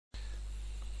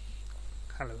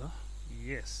Hello.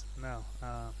 Yes. Now,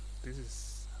 this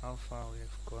is how far we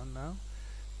have gone now.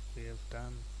 We have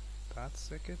done that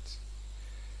circuit,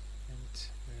 and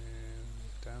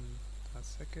we've done that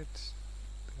circuit,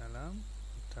 the alarm.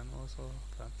 We've done also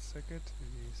that circuit,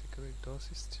 the security door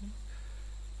system.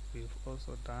 We've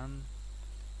also done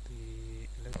the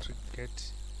electric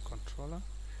gate controller.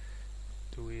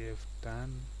 We have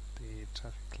done the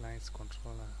traffic lights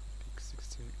controller,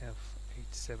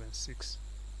 PIC16F876.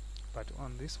 But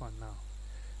on this one now,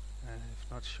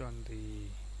 I've not shown the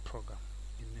program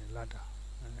in a ladder,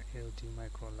 ALD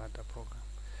micro ladder program.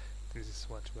 This is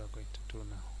what we are going to do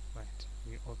now. Right,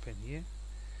 we open here,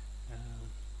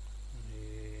 and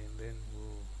then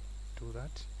we'll do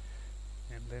that,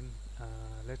 and then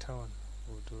later on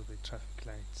we'll do the traffic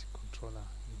light controller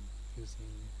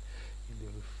using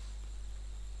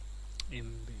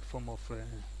in the form of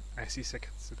IC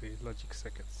circuits, the logic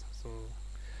circuits. So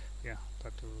yeah,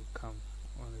 that will come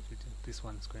on the video. This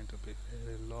one is going to be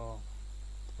very long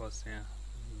because there's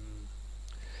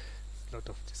a lot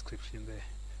of description there.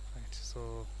 Right,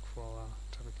 so for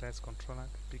traffic lights controller,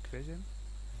 the big version,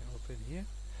 I open here,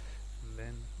 and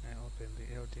then I open the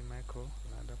ALD micro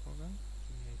ladder program.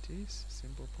 Here it is,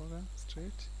 simple program,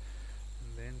 straight,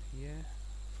 and then here,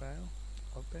 file,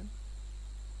 open.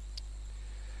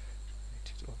 Right,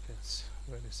 it opens.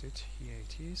 Where is it? Here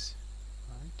it is.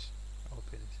 Right,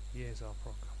 open it. Here is our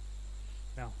program.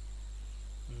 Now,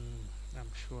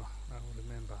 I'm sure I will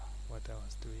remember what I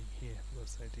was doing here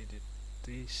because I did it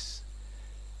this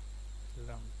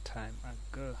long time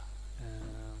ago.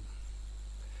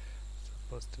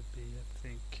 Supposed to be, I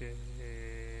think,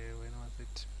 when was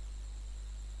it?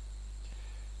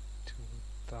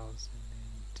 2012,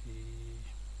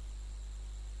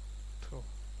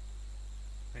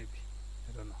 maybe.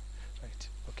 I don't know. Right.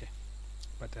 Okay.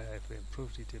 But I have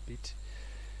improved it a bit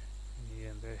here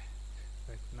and there.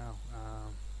 Right now,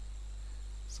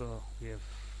 so we have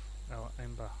our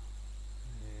amber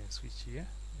switch here,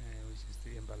 which is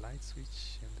the amber light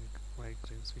switch, and the white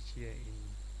green switch here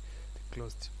in the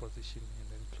closed position, and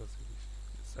then close it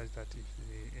such that if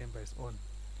the amber is on,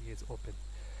 here is open,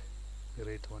 the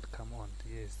red won't come on.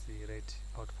 Here is the red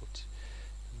output,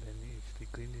 and then if the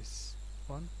green is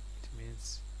on, it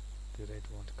means the red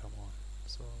won't come on.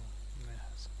 So yeah,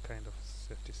 it's kind of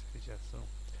safety feature. So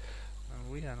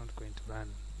we are not going to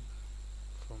run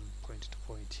from point to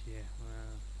point here.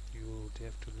 You would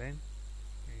have to learn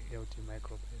ALD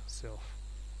micro by yourself,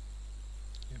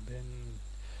 and then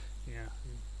yeah,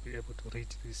 you'll be able to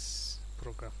read this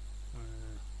program,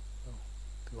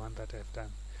 the one that I've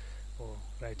done, or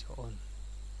write your own.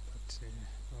 But I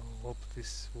hope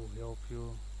this will help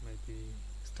you maybe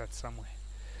start somewhere.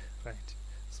 Right,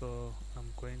 so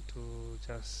I'm going to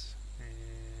just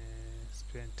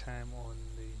spend time on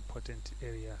the important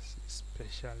areas,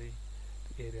 especially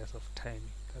the areas of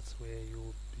timing. That's where you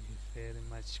will be very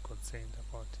much concerned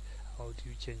about how do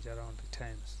you change around the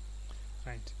times.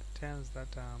 Right, the times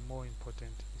that are more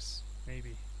important is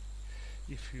maybe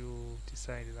if you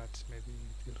decide that maybe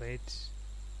the red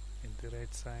and the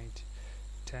red side,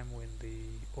 time when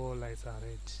all lights are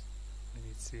red, when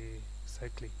it's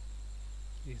cycling,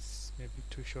 is maybe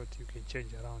too short, you can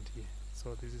change around here.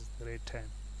 So this is the red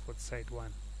time for side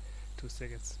 1, 2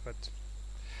 seconds. But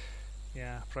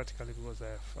yeah, practically, because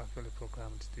I've actually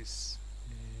programmed this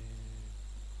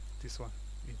one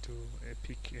into a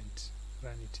PIC and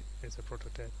run it as a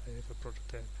prototype. I have a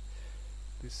prototype.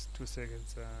 These 2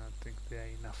 seconds, I think they are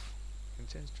enough. You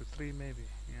can change to 3 maybe.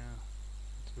 Yeah,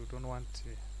 but you don't want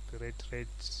the red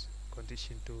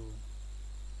condition to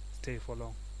stay for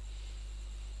long.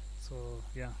 So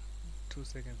yeah, 2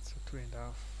 seconds,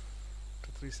 2.5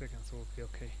 to 3 seconds will be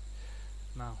okay.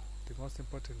 Now the most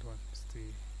important one is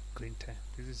the green time.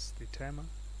 This is the timer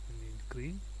in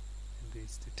green, and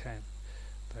this is the time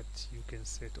that you can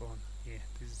set on here.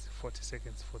 This is 40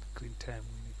 seconds for the green time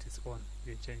when it is on.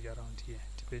 You can change around here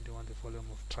depending on the volume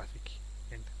of traffic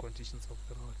and the conditions of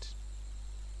the road.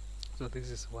 So this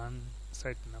is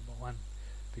side number 1,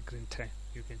 the green time.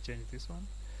 You can change this one.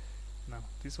 Now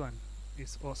this one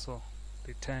is also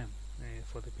the time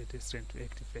for the pedestrian to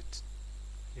activate.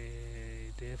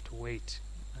 They have to wait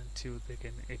until they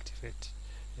can activate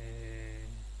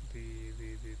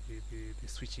the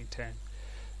switching time.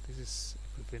 This is a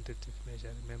preventative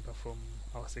measure. Remember from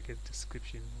our second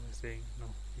description, we were saying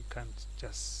no, you can't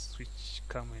just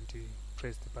come and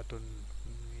press the button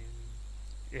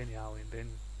anyhow, and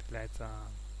then the lights are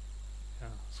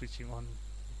switching on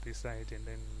this side, and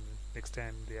then next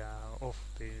time they are off.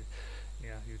 You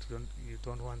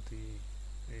don't want the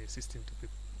system to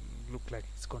look like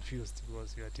it's confused,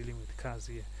 because you are dealing with cars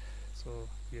here. so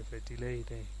you have a delay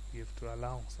there. You have to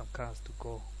allow some cars to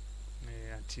go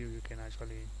until you can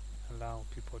actually allow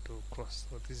people to cross.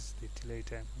 So this is the delay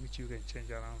time, which you can change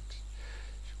around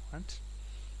if you want.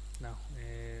 Now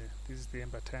this is the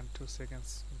ember time, 2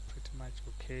 seconds, pretty much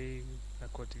okay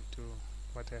according to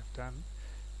what I have done.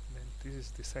 Then this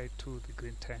is the side 2, the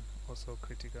green time, also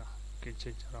critical. You can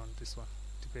change around this one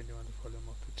depending on the volume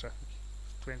of the traffic.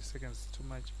 If 20 seconds is too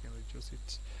much, you can reduce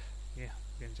it. Yeah,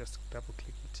 you can just double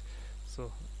click it.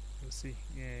 So you see,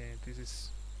 this is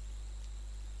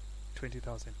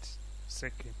 20,000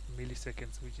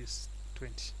 milliseconds, which is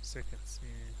 20 seconds.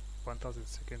 1,000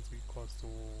 seconds equals to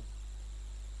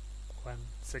 1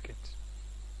 second.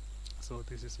 So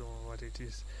this is what it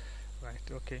is,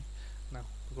 right? Okay. Now,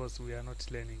 because we are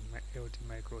not learning LD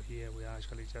micro here, we are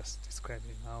actually just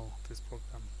describing how this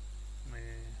program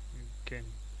can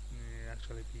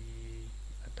actually be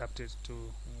adapted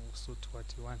to suit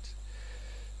what you want.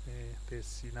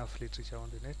 There's enough literature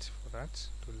on the net for that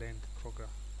to learn the program.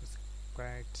 It's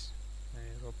quite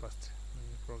robust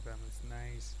program. It's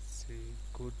nice. It's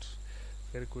good,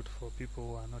 very good for people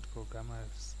who are not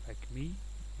programmers like me.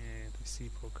 The C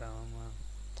programmer.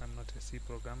 I'm not a C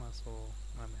programmer, so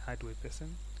I'm a hardware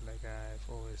person, like I've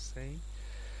always say.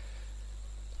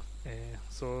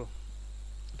 So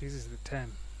this is the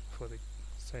time for the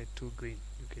side 2 green.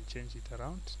 You can change it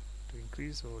around to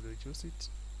increase or reduce it.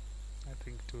 I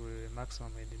think to a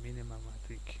maximum and the minimum. I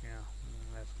think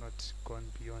I've not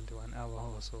gone beyond 1 hour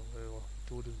or so.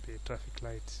 It wouldn't be a traffic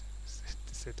light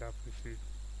set up if it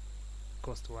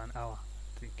goes to 1 hour.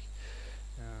 I think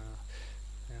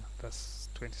that's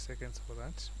 20 seconds for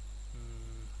that.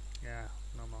 Yeah,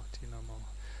 normal, T-normal.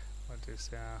 What is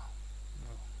I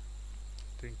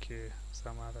think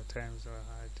some other times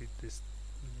I did this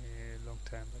a long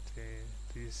time, but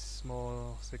these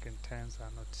small second times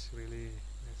are not really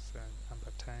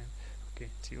amber time. Okay,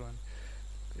 T1,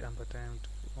 the amber time to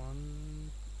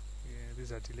on. Yeah,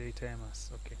 these are delay timers.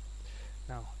 Okay,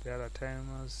 now the other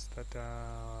timers that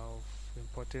are of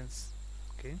importance.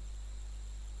 Okay.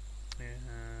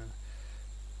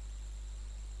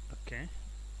 Okay.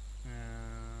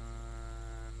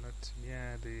 Not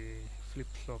the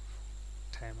flip-flop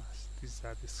timers. These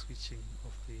are the switching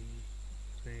of the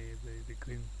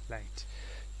green light.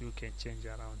 You can change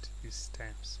around these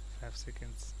times. 5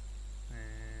 seconds.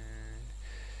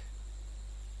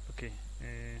 Okay.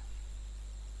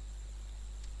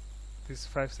 This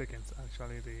 5 seconds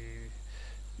actually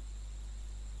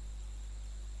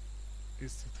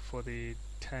is for the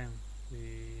time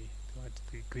the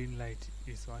green light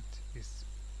is on. It's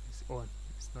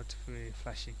not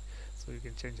flashing, so you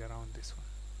can change around this one.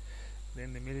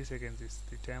 Then the milliseconds is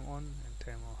the time on and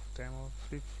time off. Time off,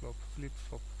 flip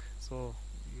flop. So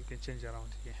you can change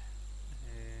around here.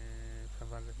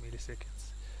 500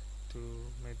 milliseconds to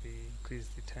maybe increase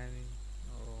the timing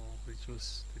or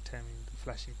reduce the timing, the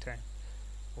flashing time.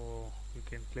 Or you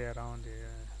can play around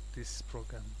this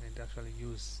program and actually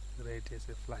use red as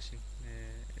a flashing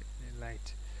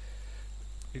light.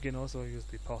 You can also use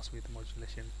the pulse width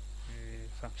modulation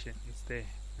function. It's there.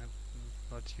 I've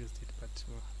not used it, but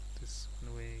this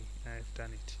one way I've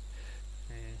done it,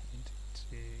 and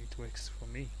it works for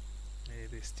me.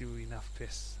 There's still enough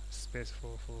space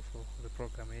for the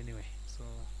program anyway, so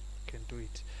you can do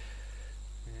it.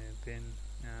 Then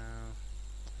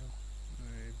a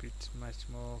bit much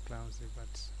more clumsy,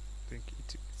 but I think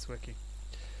it's working.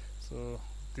 So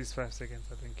these 5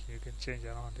 seconds, I think you can change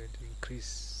around and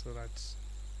increase so that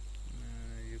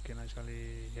you can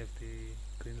actually have the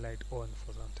green light on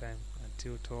for some time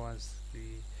until towards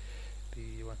the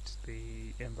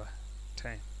ember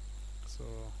time.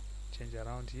 So change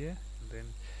around here, and then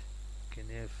you can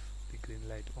have the green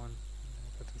light on.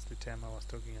 That is the time I was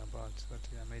talking about, but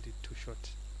I made it too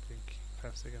short. I think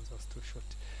 5 seconds was too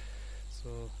short.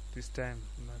 So this time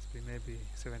must be maybe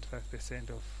 75%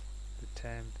 of the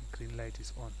time the green light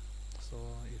is on. So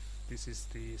if this is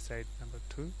the side number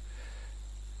 2,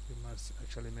 you must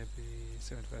actually maybe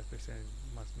 75%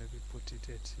 must maybe put it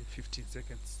at 15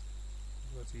 seconds,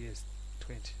 because here is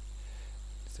 20.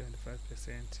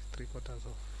 75%, 3/4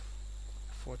 of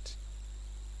 40,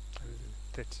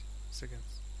 30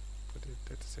 seconds. Put it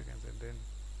 30 seconds, and then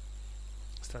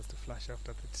starts to flash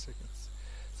after 30 seconds,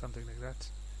 something like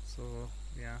that. So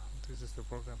yeah, this is the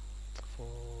program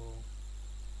for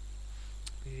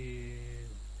the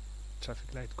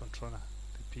traffic light controller,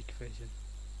 the PIC version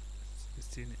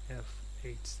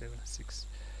 16F876.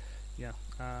 Yeah,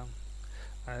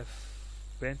 I've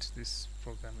bent this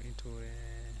program into a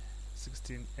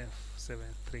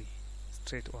 16F73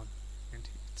 straight on, and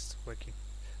it's working.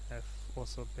 I've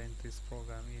also bent this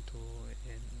program into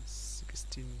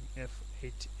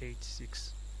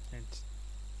PIC16F876 and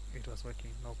it was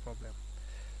working no problem.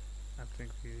 I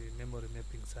think the memory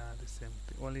mappings are the same.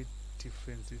 The only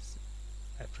difference is,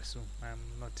 I presume,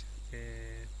 I'm not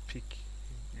a PIC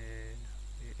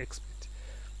expert,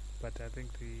 but I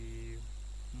think the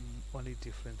only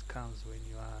difference comes when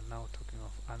you are now talking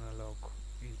of analog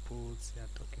inputs, you are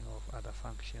talking of other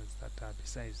functions that are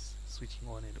besides switching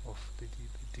on and off, the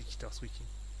digital switching.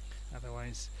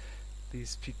 Otherwise,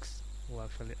 these PICs will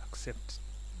actually accept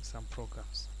some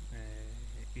programs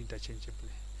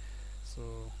interchangeably.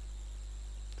 So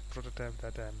the prototype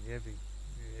that I'm having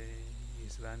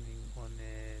is running on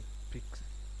a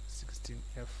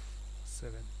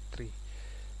PIC16F876,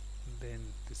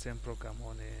 then the same program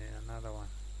on another one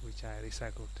which I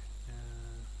recycled.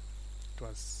 It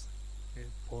was a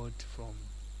board from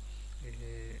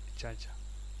a charger,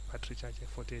 battery charger,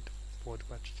 48 volt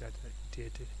battery charger. It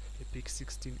had a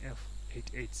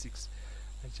PIC16F886.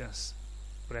 I just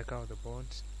break out the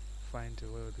board, find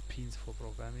where the pins for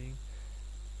programming,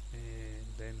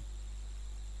 and then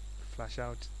flash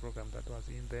out the program that was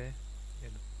in there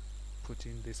and put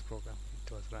in this program.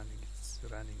 It was running. It's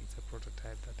running. It's a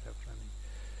prototype that I'm running.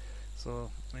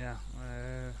 So yeah,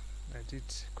 I did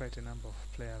quite a number of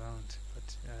play around,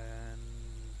 but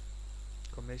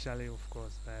commercially, of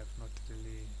course, I have not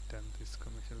really done this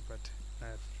commercial, but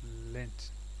I've learned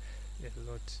a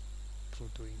lot through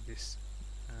doing this.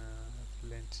 I've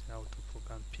learned how to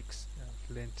program PICs. I've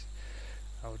learned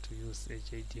how to use a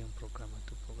JDM programmer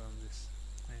to program this,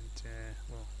 and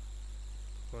well,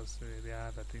 of course, there are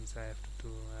other things I have to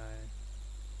do.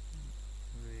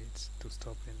 It's to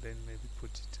stop and then maybe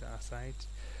put it aside.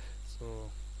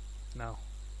 So now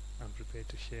I'm prepared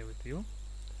to share with you,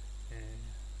 and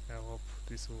I hope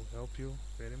this will help you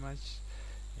very much.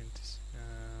 And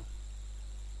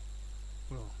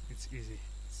well, it's easy,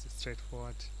 it's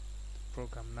straightforward. The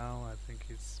program now, I think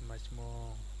it's much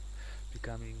more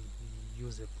becoming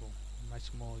usable,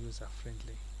 much more user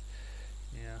friendly.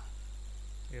 Yeah,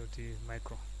 LT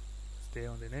Micro, it's there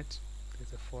on the net.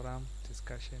 There's a forum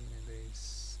discussion, and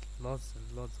there's lots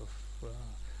and lots of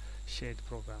shared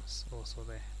programs also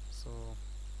there. So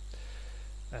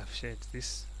I've shared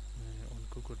this on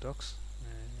Google Docs.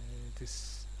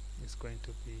 This is going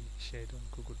to be shared on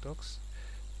Google Docs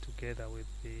together with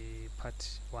the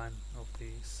part 1 of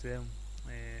the same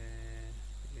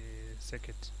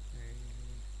circuit.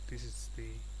 This is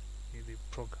the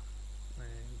program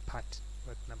part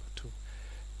number 2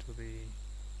 to the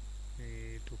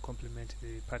to complement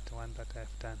the part 1 that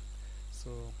I've done.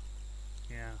 So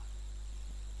yeah,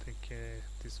 I think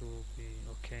this will be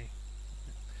okay.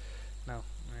 Now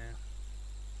I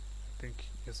think,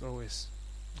 as always,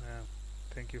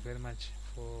 thank you very much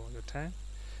for your time,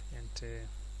 and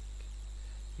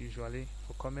usually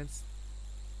for comments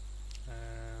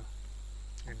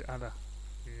and other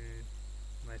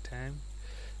my time,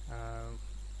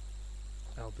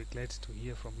 I'll be glad to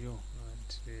hear from you,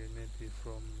 and maybe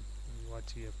from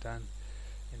what you have done.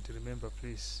 And remember,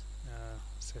 please,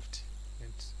 safety,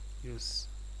 and use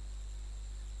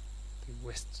the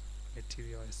waste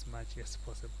material as much as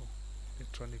possible.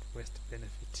 Electronic waste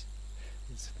benefit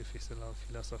is the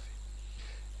philosophy.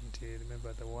 And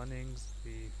remember the warnings,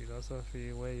 the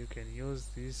philosophy, where you can use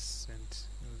this, and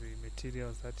the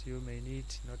materials that you may need,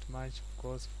 not much of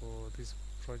course for these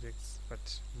projects,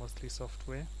 but mostly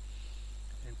software.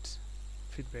 And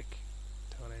feedback,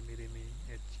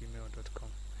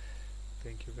 tauramirimi@gmail.com.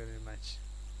 Thank you very much,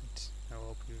 and I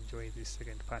hope you enjoy this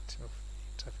second part of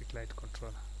the traffic light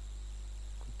controller.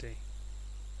 Good day.